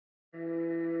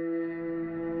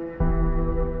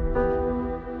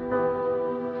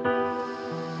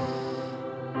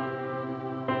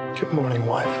Morning,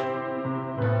 wife.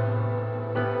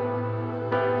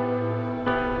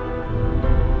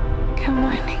 Good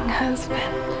morning, husband.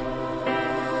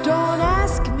 Don't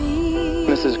ask me.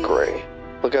 Mrs. Gray,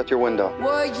 look out your window.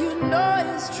 What you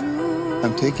know is true.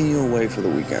 I'm taking you away for the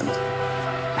weekend.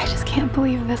 I just can't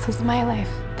believe this is my life,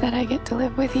 that I get to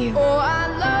live with you. Oh, I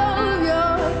love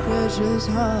your precious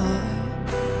heart.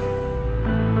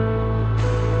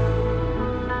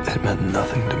 It meant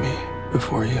nothing to me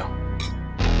before you.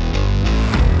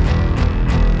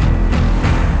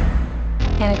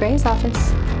 Anna Gray's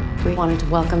office. We wanted to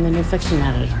welcome the new fiction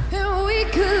editor. And we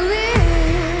could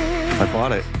live I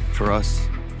bought it for us.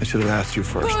 I should have asked you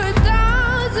first. for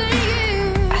 1,000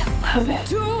 years. I love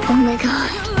it. Oh my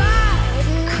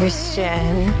God.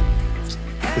 Christian,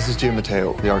 This is Jim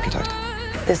Mateo, the architect.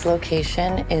 this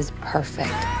location is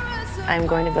perfect. I'm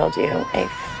going to build you a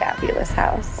fabulous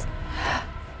house.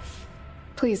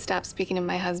 Please stop speaking to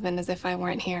my husband as if I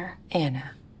weren't here.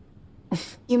 Anna.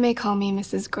 You may call me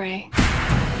Mrs. Gray.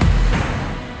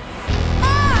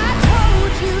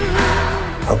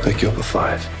 I'll pick you up at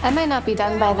 5. I might not be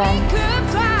done by then.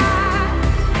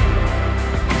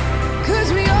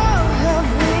 Cause we all have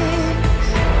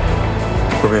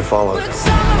wings, We're being followed. but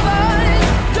some of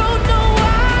us don't know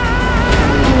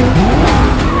why.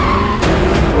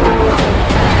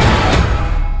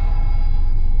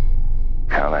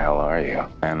 How the hell are you,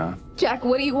 Anna? Jack,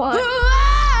 what do you want?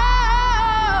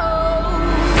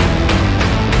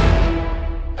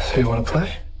 So you want to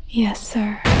play? Yes,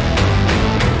 sir.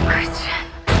 Christian.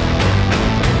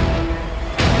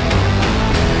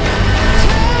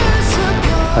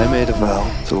 I made a vow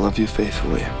to love you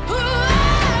faithfully,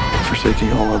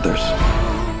 forsaking all others,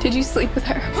 Did you sleep with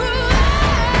her?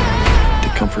 to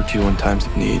comfort you in times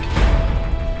of need,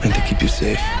 and to keep you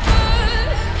safe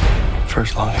for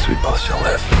as long as we both shall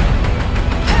live.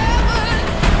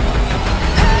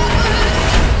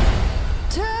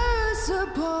 Tear us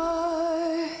apart.